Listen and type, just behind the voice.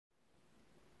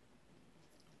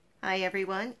Hi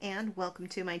everyone, and welcome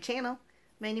to my channel.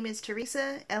 My name is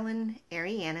Teresa Ellen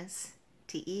Arianis,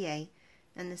 T.E.A.,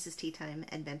 and this is Tea Time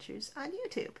Adventures on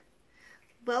YouTube.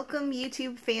 Welcome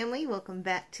YouTube family, welcome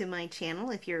back to my channel.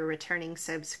 If you're a returning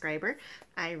subscriber,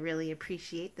 I really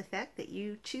appreciate the fact that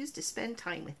you choose to spend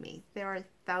time with me. There are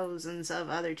thousands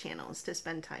of other channels to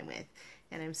spend time with,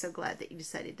 and I'm so glad that you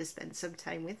decided to spend some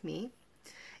time with me.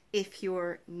 If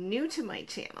you're new to my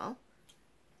channel,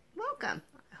 welcome.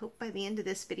 I hope by the end of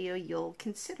this video you'll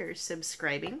consider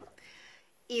subscribing.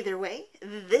 Either way,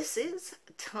 this is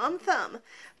Tom Thumb.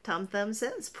 Tom Thumb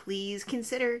says, please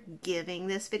consider giving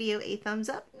this video a thumbs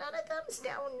up, not a thumbs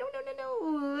down. No,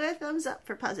 a thumbs up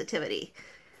for positivity.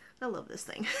 I love this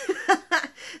thing.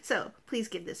 So please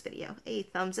give this video a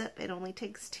thumbs up. It only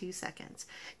takes 2 seconds.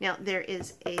 Now there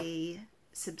is a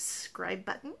subscribe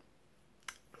button.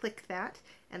 Click that,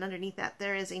 and underneath that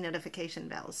there is a notification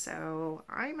bell. So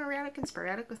I'm erratic and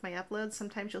sporadic with my uploads.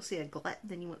 Sometimes you'll see a glut,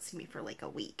 then you won't see me for like a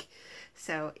week.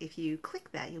 So if you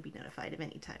click that, you'll be notified of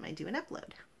any time I do an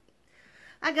upload.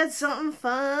 I got something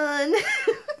fun.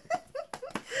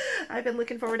 I've been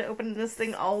looking forward to opening this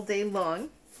thing all day long.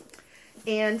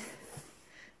 And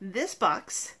this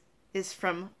box is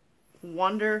from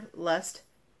Wanderlust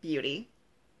Beauty.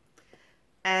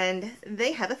 And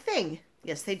they have a thing.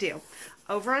 Yes, they do.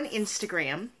 Over on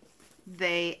Instagram,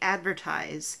 they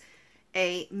advertise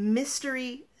a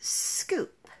mystery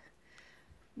scoop.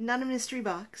 Not a mystery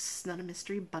box, not a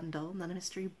mystery bundle, not a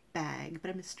mystery bag, but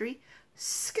a mystery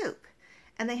scoop.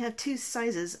 And they have 2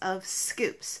 sizes of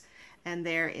scoops. And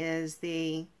there is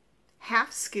the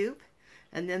half scoop,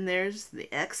 and then there's the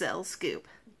XL scoop.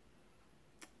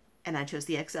 And I chose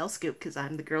the XL scoop because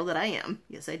I'm the girl that I am.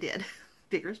 Yes, I did.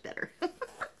 Bigger is better.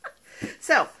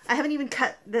 So, I haven't even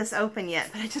cut this open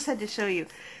yet, but I just had to show you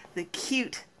the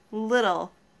cute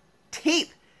little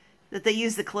tape that they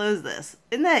use to close this.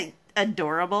 Isn't that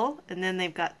adorable? And then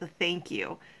they've got the thank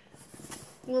you.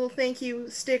 Little thank you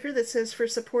sticker that says for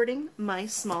supporting my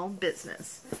small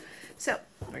business. So,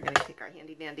 we're going to take our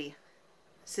handy dandy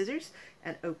scissors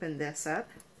and open this up.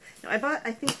 Now, I bought,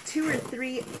 I think, 2 or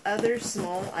 3 other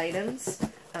small items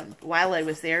while I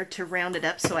was there to round it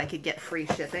up so I could get free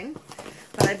shipping.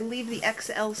 But I believe the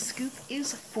XL scoop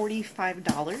is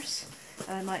 $45.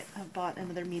 And I might have bought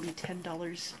another maybe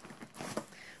 $10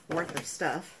 worth of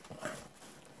stuff.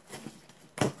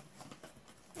 There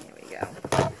we go.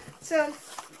 So,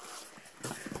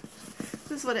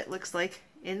 this is what it looks like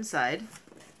inside.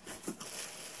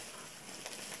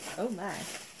 Oh my.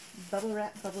 Bubble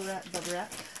wrap, bubble wrap, bubble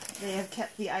wrap. They have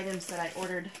kept the items that I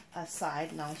ordered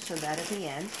aside, and I'll show that at the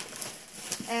end.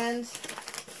 And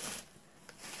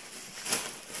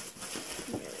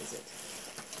where is it?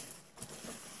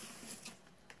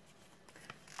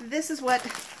 This is what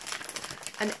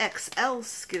an XL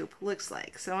scoop looks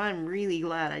like. So I'm really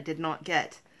glad I did not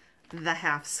get the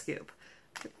half scoop.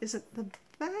 But isn't the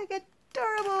bag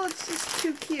adorable? It's just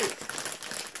too cute.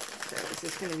 So is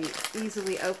this going to be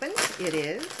easily opened? It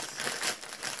is.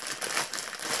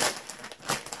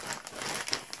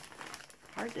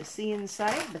 Hard to see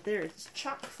inside, but there is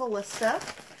chock full of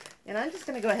stuff. And I'm just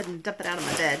going to go ahead and dump it out of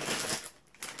my bed.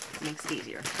 It makes it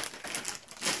easier.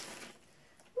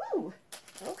 Woo!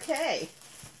 Okay.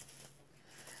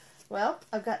 Well,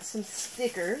 I've got some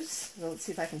stickers. Well, let's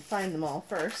see if I can find them all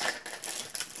first.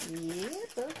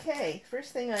 Yep, okay.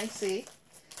 First thing I see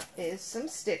is some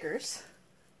stickers.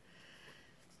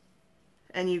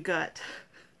 And you've got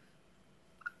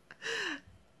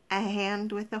a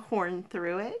hand with a horn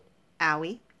through it.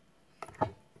 Owie.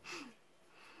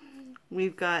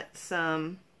 We've got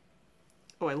some,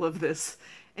 oh, I love this.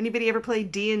 Anybody ever play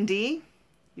D&D?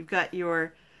 You've got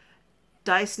your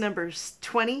dice numbers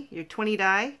 20, your 20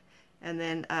 die, and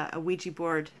then a Ouija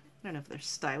board. I don't know if they're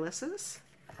styluses.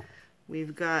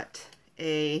 We've got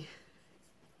a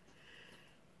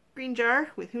green jar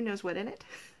with who knows what in it.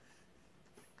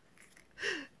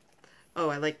 Oh,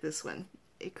 I like this one.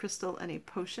 A crystal and a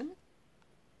potion.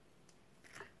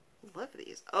 Love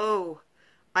these. Oh,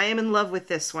 I am in love with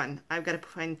this one. I've got to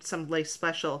find someplace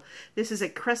special. This is a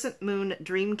crescent moon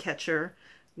dream catcher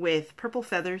with purple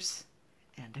feathers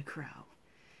and a crow.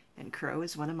 And crow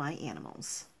is one of my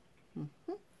animals.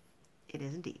 Mm-hmm. It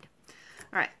is indeed.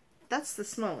 All right, that's the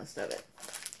smallest of it.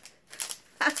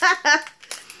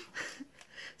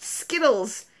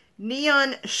 Skittles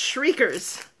Neon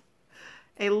Shriekers.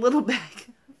 A little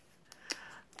bag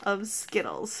of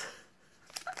Skittles.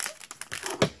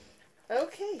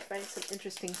 Okay, find some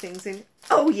interesting things in.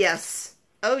 Oh yes,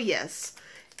 oh yes.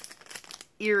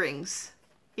 Earrings,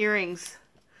 earrings.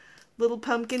 Little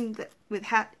pumpkin with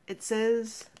hat. It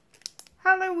says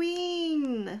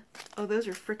Halloween. Oh, those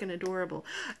are freaking adorable.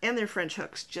 And they're French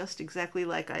hooks, just exactly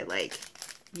like I like.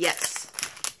 Yes.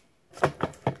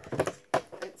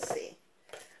 Let's see.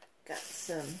 Got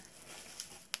some,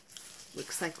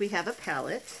 looks like we have a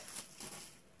palette.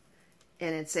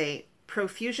 And it's a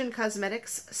Profusion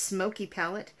Cosmetics Smoky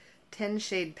Palette, 10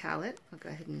 shade palette. I'll go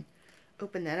ahead and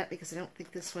open that up because I don't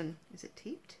think this one, is it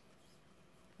taped?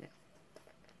 No.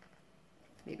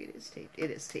 Maybe it is taped.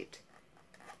 It is taped.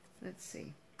 Let's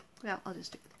see. Well, I'll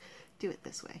just do it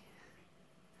this way.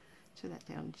 Turn that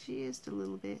down just a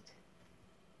little bit.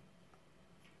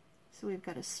 So we've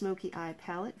got a smoky eye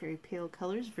palette, very pale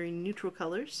colors, very neutral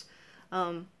colors.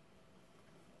 But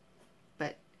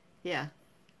yeah,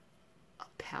 a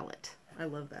palette. I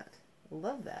love that.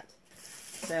 Love that.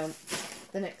 So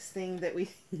the next thing that we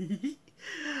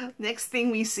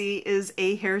see is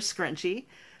a hair scrunchie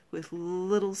with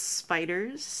little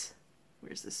spiders.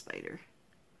 Where's the spider?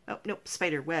 Oh, nope,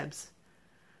 spider webs.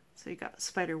 So you got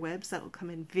spider webs. That will come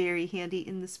in very handy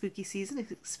in the spooky season,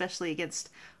 especially against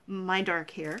my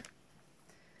dark hair.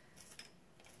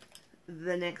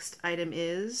 The next item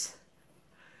is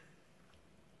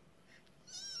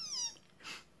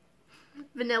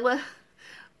vanilla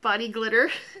body glitter.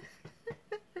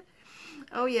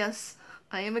 Oh yes,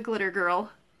 I am a glitter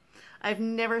girl. I've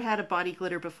never had a body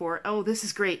glitter before. Oh, this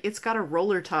is great. It's got a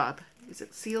roller top. Is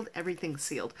it sealed? Everything's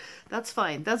sealed. That's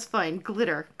fine. That's fine.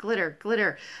 Glitter, glitter,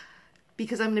 glitter.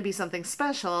 Because I'm going to be something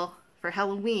special for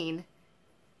Halloween.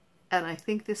 And I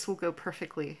think this will go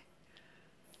perfectly.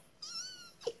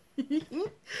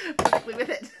 Perfectly with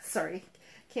it. Sorry.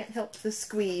 Can't help the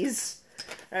squeeze.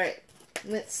 Alright.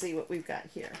 Let's see what we've got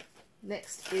here.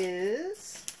 Next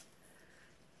is...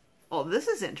 Oh, this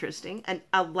is interesting.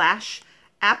 A lash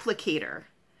applicator.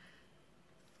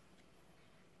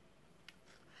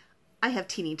 I have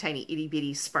teeny tiny itty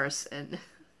bitty sparse and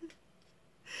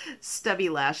stubby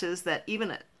lashes that even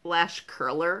a lash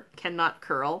curler cannot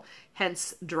curl,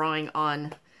 hence drawing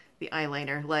on the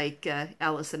eyeliner like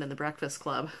Allison in the Breakfast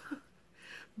Club.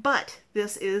 But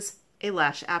this is a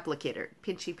lash applicator.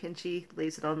 Pinchy pinchy,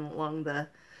 lays it on along the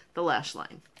lash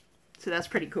line. So that's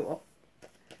pretty cool.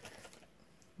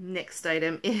 Next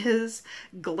item is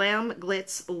Glam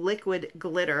Glitz Liquid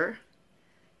Glitter.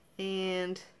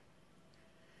 And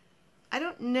I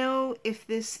don't know if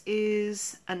this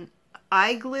is an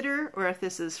eye glitter or if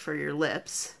this is for your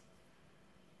lips.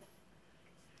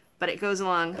 But it goes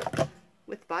along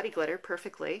with body glitter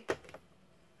perfectly.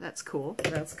 That's cool.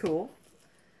 That's cool.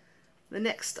 The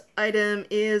next item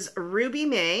is Ruby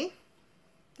May.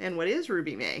 And what is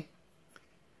Ruby May?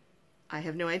 I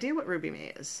have no idea what Ruby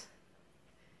May is.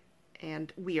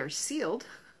 And we are sealed.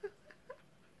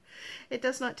 It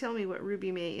does not tell me what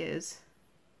Ruby May is.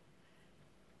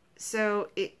 So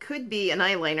it could be an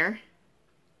eyeliner.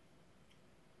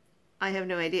 I have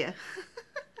no idea.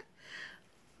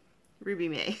 Ruby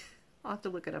May. I'll have to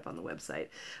look it up on the website.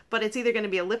 But it's either going to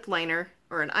be a lip liner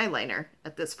or an eyeliner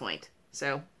at this point.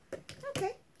 So,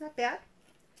 okay, not bad.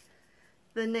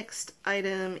 The next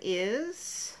item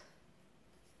is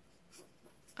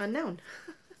unknown.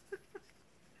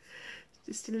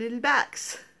 Just a little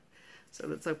box. So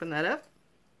let's open that up.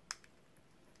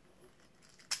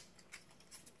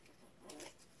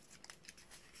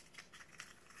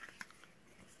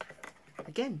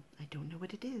 Again, I don't know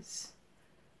what it is.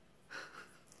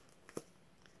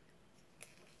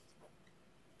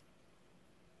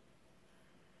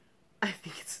 I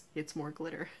think it's more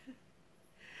glitter.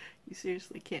 You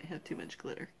seriously can't have too much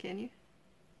glitter, can you?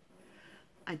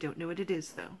 I don't know what it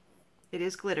is though. It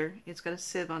is glitter. It's got a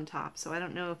sieve on top, so I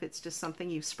don't know if it's just something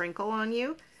you sprinkle on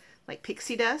you, like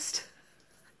pixie dust.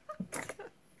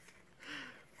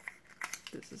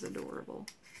 This is adorable.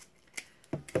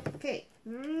 Okay,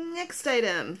 next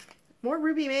item. More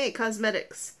Ruby May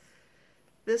Cosmetics.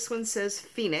 This one says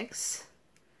Phoenix.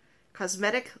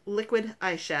 Cosmetic Liquid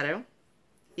Eyeshadow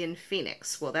in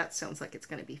Phoenix. Well, that sounds like it's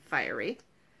going to be fiery.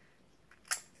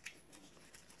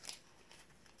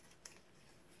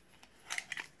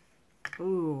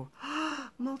 Ooh,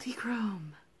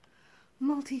 multi-chrome.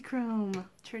 Multi-chrome.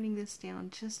 Turning this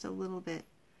down just a little bit.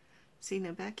 See,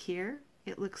 now back here,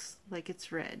 it looks like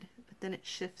it's red, but then it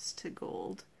shifts to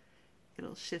gold.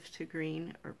 It'll shift to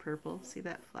green or purple. See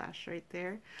that flash right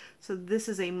there? So this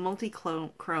is a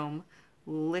multi-chrome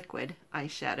liquid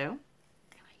eyeshadow.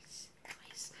 Nice,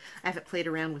 nice. I haven't played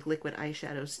around with liquid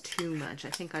eyeshadows too much. I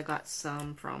think I got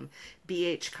some from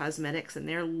BH Cosmetics and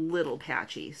they're a little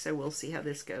patchy, so we'll see how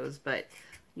this goes. But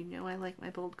you know I like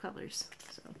my bold colors,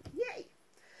 so yay!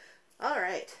 All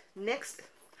right, next.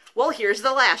 Well, here's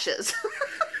the lashes.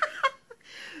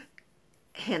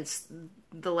 Hence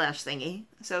the lash thingy.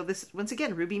 So this, once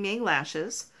again, Ruby May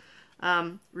lashes.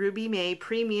 Ruby May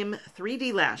Premium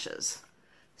 3D Lashes.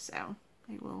 So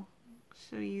I will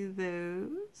show you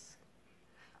those.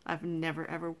 I've never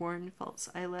ever worn false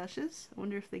eyelashes. I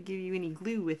wonder if they give you any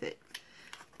glue with it.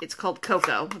 It's called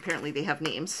Cocoa. Apparently they have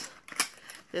names.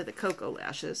 They're the Cocoa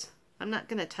lashes. I'm not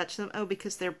going to touch them. Oh,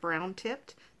 because they're brown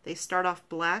tipped. They start off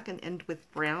black and end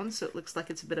with brown, so it looks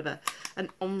like it's a bit of an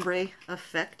ombre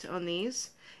effect on these.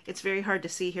 It's very hard to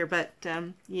see here, but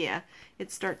yeah,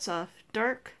 it starts off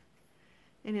dark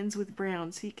and ends with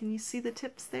brown. So can you see the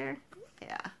tips there?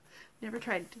 Yeah. Never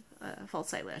tried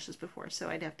false eyelashes before, so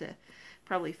I'd have to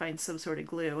probably find some sort of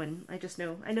glue, and I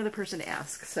know the person to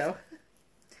ask, so.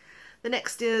 The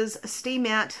next is Stay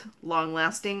Matte Long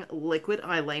Lasting Liquid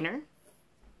Eyeliner.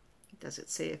 Does it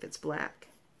say if it's black?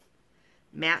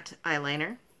 Matte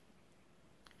eyeliner.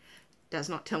 Does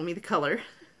not tell me the color.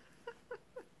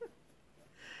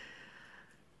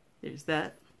 There's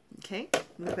that. Okay,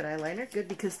 liquid eyeliner. Good,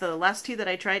 because the last two that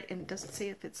I tried, and it doesn't say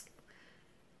if it's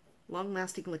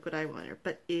long-lasting liquid eyeliner,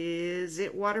 but is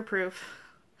it waterproof?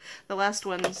 The last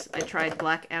ones I tried,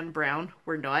 black and brown,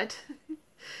 were not.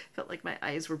 Felt like my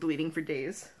eyes were bleeding for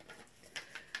days.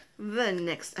 The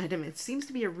next item, it seems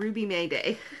to be a Ruby May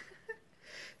Day.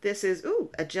 This is,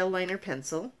 ooh, a gel liner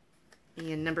pencil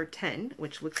in number 10,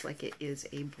 which looks like it is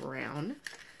a brown,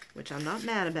 which I'm not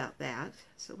mad about that.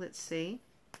 So let's see.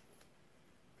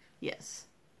 Yes,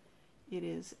 it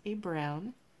is a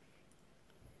brown.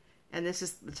 And this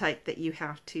is the type that you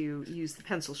have to use the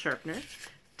pencil sharpener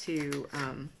to,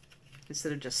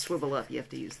 instead of just swivel up, you have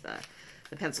to use the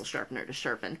pencil sharpener to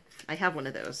sharpen. I have one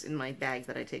of those in my bag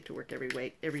that I take to work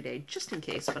every day, just in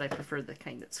case, but I prefer the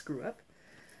kind that screw up.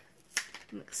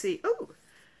 Let's see. Oh,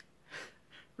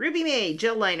 Ruby May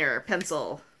Gel Liner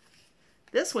Pencil.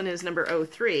 This one is number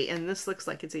 03, and this looks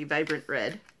like it's a vibrant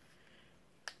red,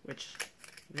 which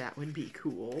that would be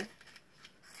cool.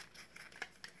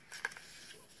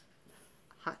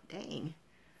 Hot dang.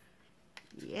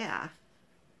 Yeah.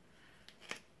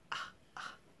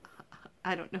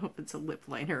 I don't know if it's a lip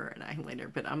liner or an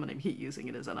eyeliner, but I'm going to be using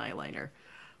it as an eyeliner.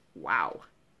 Wow.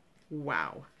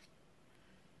 Wow.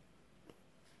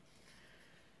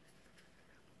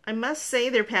 I must say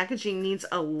their packaging needs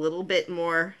a little bit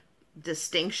more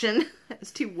distinction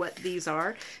as to what these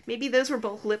are. Maybe those were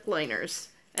both lip liners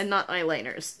and not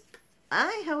eyeliners.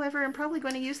 I, however, am probably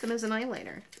going to use them as an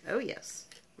eyeliner. Oh yes,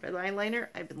 red eyeliner.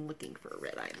 I've been looking for a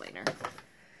red eyeliner.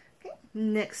 Okay.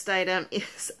 Next item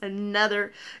is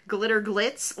another Glitter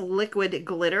Glitz liquid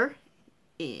glitter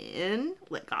in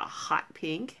like a hot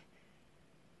pink.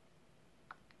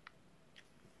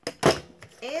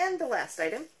 And the last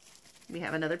item, we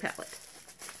have another palette.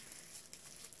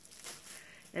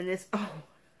 And this, oh.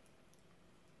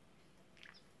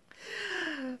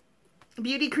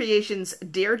 Beauty Creations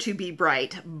Dare to Be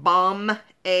Bright Bomb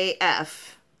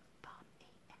AF. Bomb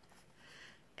AF.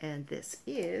 And this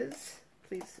is,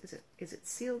 please, is it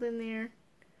sealed in there?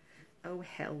 Oh,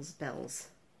 hell's bells.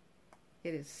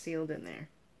 It is sealed in there.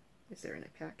 Is there in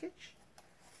a package?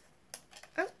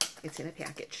 Oh, it's in a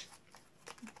package.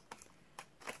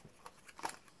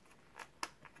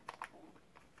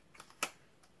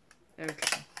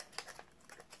 Okay.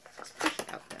 Let's push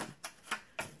it out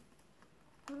then.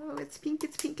 Oh, it's pink,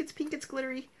 it's pink, it's pink, it's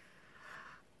glittery.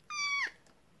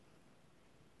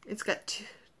 It's got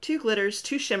two glitters,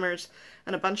 2 shimmers,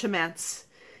 and a bunch of mattes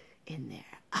in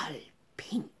there. All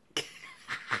pink.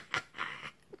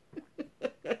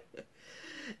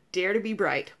 Dare to Be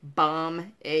Bright.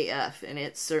 Bomb AF. And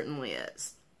it certainly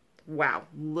is. Wow.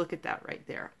 Look at that right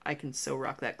there. I can so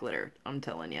rock that glitter. I'm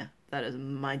telling you. That is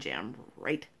my jam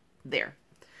right there.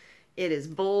 It is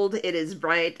bold, it is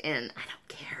bright, and I don't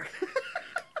care.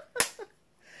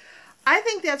 I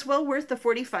think that's well worth the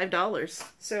 $45.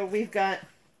 So we've got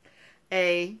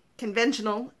a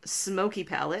conventional smoky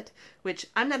palette, which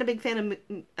I'm not a big fan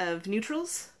of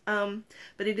neutrals, but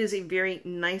it is a very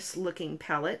nice looking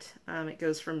palette. It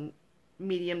goes from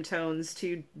medium tones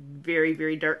to very,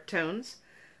 very dark tones.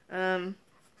 Yeah,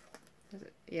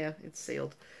 it's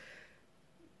sealed.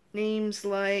 Names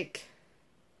like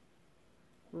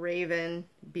Raven,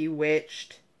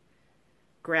 Bewitched,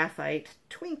 Graphite,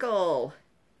 Twinkle,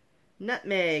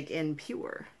 Nutmeg, and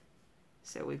Pure.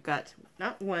 So we've got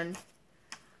not one,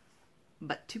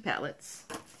 but 2 palettes.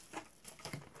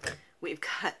 We've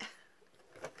got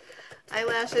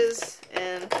eyelashes,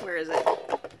 and where is it?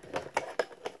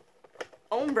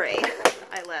 Ombre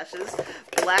eyelashes,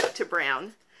 black to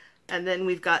brown. And then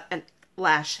we've got an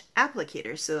lash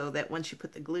applicator, so that once you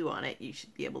put the glue on it, you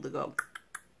should be able to go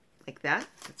like that.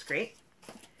 That's great.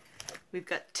 We've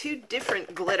got 2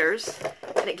 different glitters,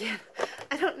 and again,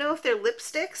 I don't know if they're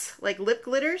lipsticks, like lip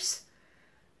glitters,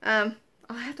 I'll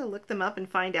have to look them up and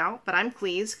find out, but I'm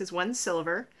pleased because one's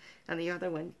silver and the other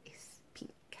one is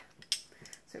pink.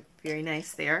 So very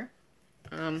nice there.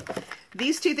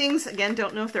 These two things, again,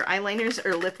 don't know if they're eyeliners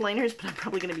or lip liners, but I'm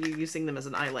probably going to be using them as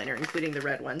an eyeliner, including the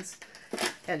red ones.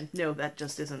 And no, that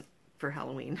just isn't for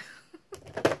Halloween.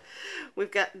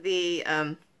 We've got the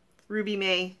Ruby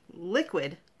May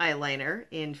liquid eyeliner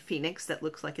in Phoenix that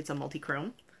looks like it's a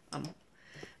multi-chrome.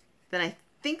 Then I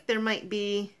think there might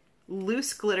be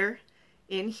loose glitter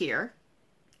in here.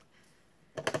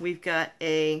 We've got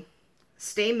a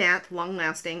Stay Matte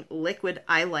long-lasting liquid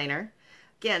eyeliner.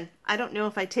 Again, I don't know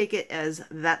if I take it as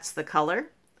that's the color,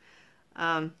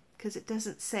 because it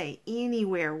doesn't say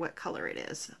anywhere what color it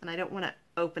is. And I don't want to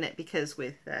open it because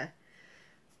with,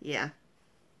 yeah,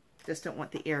 just don't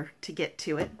want the air to get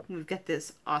to it. We've got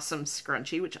this awesome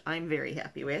scrunchie, which I'm very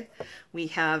happy with. We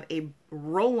have a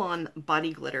roll-on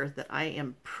body glitter that I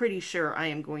am pretty sure I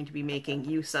am going to be making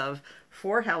use of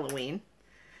for Halloween.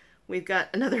 We've got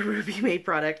another Ruby May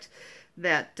product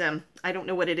that I don't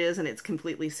know what it is, and it's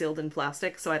completely sealed in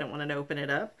plastic, so I don't want to open it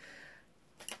up.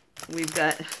 We've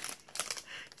got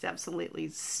these absolutely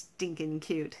stinking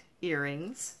cute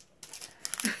earrings.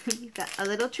 You've got a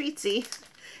little treatsy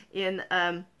in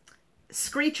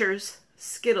Screechers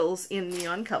Skittles in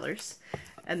neon colors.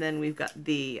 And then we've got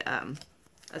the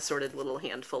assorted little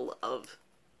handful of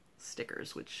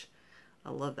stickers, which I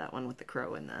love that one with the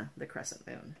crow and the crescent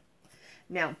moon.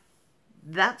 Now,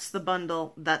 that's the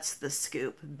bundle, that's the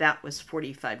scoop. That was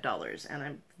 $45. And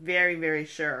I'm very, very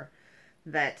sure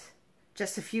that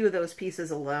just a few of those pieces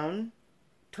alone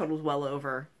totaled well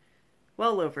over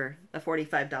the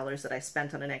 $45 that I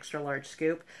spent on an extra large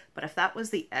scoop. But if that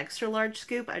was the extra large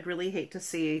scoop, I'd really hate to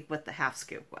see what the half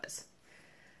scoop was.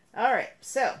 All right,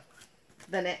 so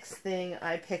the next thing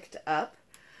I picked up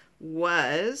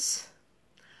was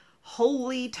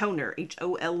Holy Toner,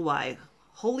 H-O-L-Y,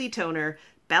 Holy Toner,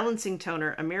 Balancing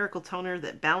Toner, a miracle toner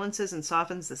that balances and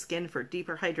softens the skin for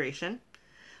deeper hydration.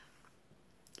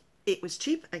 It was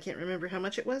cheap. I can't remember how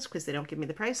much it was because they don't give me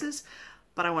the prices,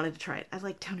 but I wanted to try it. I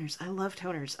like toners. I love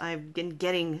toners. I've been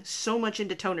getting so much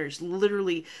into toners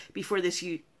literally before this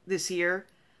year.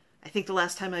 I think the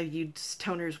last time I used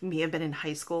toners may have been in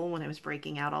high school when I was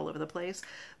breaking out all over the place,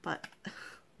 but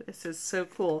this is so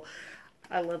cool.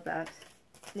 I love that.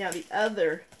 Now the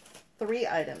other 3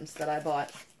 items that I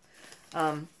bought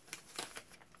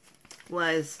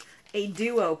was a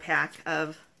duo pack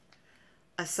of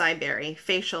acai berry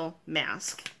facial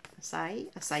mask.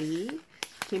 Acai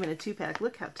came in a 2-pack.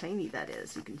 Look how tiny that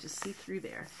is. You can just see through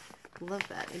there. Love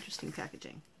that. Interesting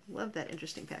packaging. Love that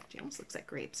interesting packaging. Almost looks like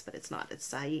grapes, but it's not.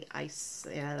 It's acai.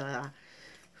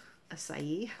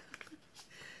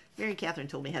 Mary Catherine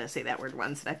told me how to say that word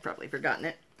once, and I've probably forgotten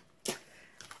it.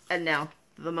 And now,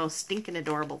 the most stinking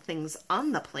adorable things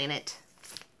on the planet.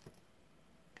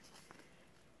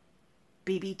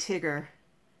 Baby Tigger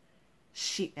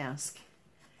sheet mask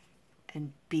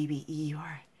and Baby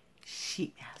Eeyore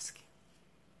sheet mask.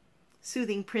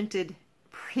 Soothing printed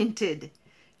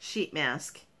sheet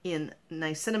mask in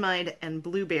niacinamide and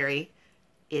blueberry.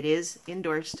 It is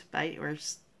endorsed by, or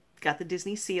got the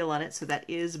Disney seal on it, so that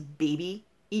is Baby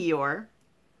Eeyore.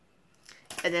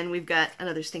 And then we've got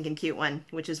another stinking cute one,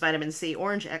 which is vitamin C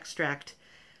orange extract.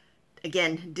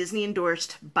 Again, Disney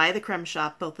endorsed by the Creme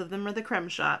Shop. Both of them are the Creme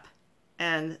Shop.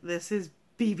 And this is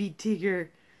Baby Tigger,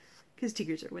 because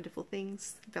tigers are wonderful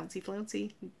things. Bouncy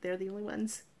flouncy. They're the only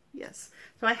ones. Yes.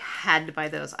 So I had to buy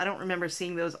those. I don't remember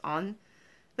seeing those on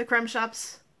the Creme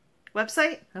Shop's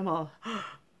website. I'm all, oh,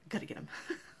 gotta get them.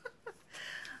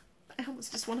 I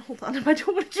almost just want to hold on to them. I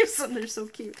don't want to use them. They're so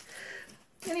cute.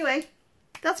 Anyway,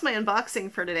 that's my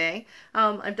unboxing for today.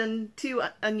 I've done 2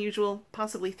 unusual,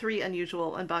 possibly 3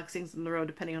 unusual unboxings in a row,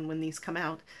 depending on when these come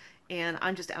out. And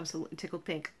I'm just absolutely tickled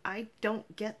pink. I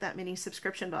don't get that many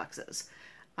subscription boxes.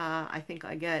 I think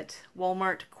I get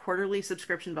Walmart quarterly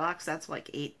subscription box. That's like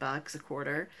 $8 a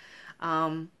quarter.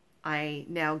 I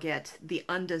now get the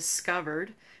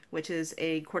Undiscovered, which is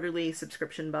a quarterly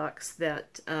subscription box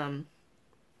that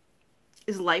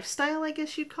is lifestyle, I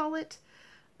guess you'd call it.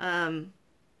 And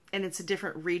it's a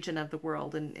different region of the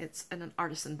world, and it's an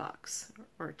artisan box,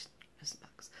 or artisan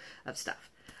box of stuff.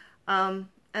 And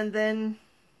then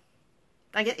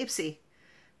I get Ipsy,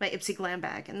 my Ipsy Glam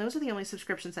Bag, and those are the only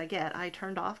subscriptions I get. I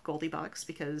turned off Goldie Box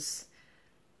because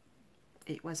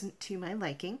it wasn't to my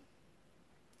liking.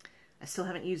 I still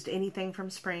haven't used anything from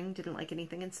spring, didn't like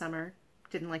anything in summer,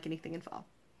 didn't like anything in fall.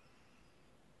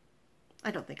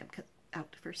 I don't think I'm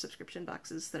out for subscription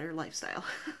boxes that are lifestyle.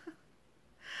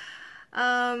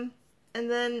 And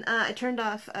then I turned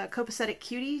off Copacetic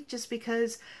Cutie just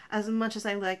because as much as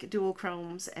I like dual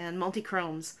chromes and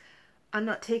multi-chromes, I'm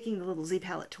not taking the little Z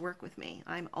palette to work with me.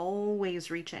 I'm always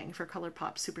reaching for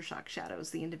ColourPop Super Shock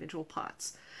Shadows, the individual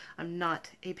pots. I'm not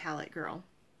a palette girl.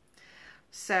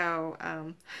 So,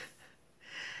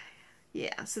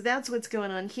 yeah, so that's what's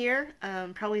going on here.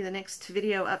 Probably the next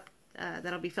video up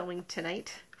that I'll be filming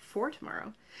tonight for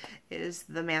tomorrow is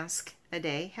the mask a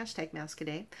day, hashtag mask a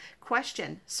day.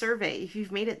 Question, survey. If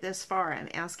you've made it this far, I'm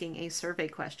asking a survey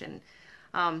question.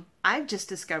 I've just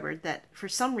discovered that for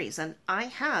some reason I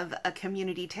have a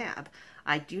community tab.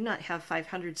 I do not have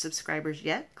 500 subscribers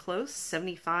yet, close,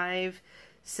 75,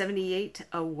 78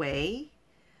 away.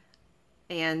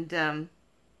 And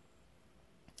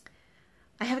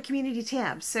I have a community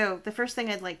tab. So the first thing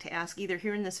I'd like to ask, either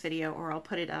here in this video or I'll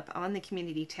put it up on the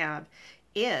community tab,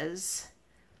 is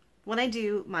when I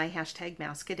do my hashtag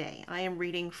mask a day, I am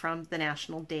reading from the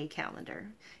National Day Calendar,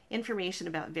 information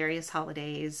about various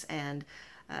holidays and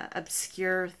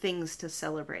obscure things to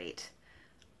celebrate.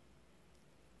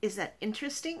 Is that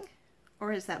interesting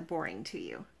or is that boring to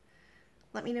you?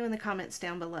 Let me know in the comments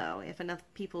down below. If enough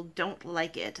people don't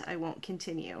like it, I won't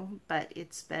continue, but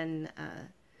it's been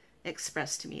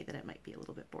expressed to me that it might be a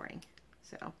little bit boring.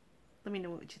 So let me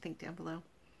know what you think down below.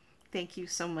 Thank you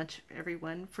so much,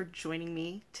 everyone, for joining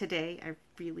me today. I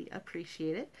really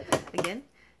appreciate it. Again,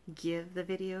 give the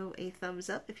video a thumbs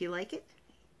up if you like it.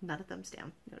 Not a thumbs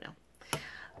down, no.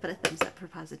 But a thumbs up for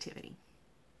positivity.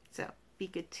 So be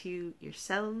good to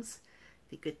yourselves,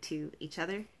 be good to each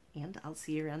other, and I'll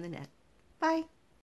see you around the net. Bye.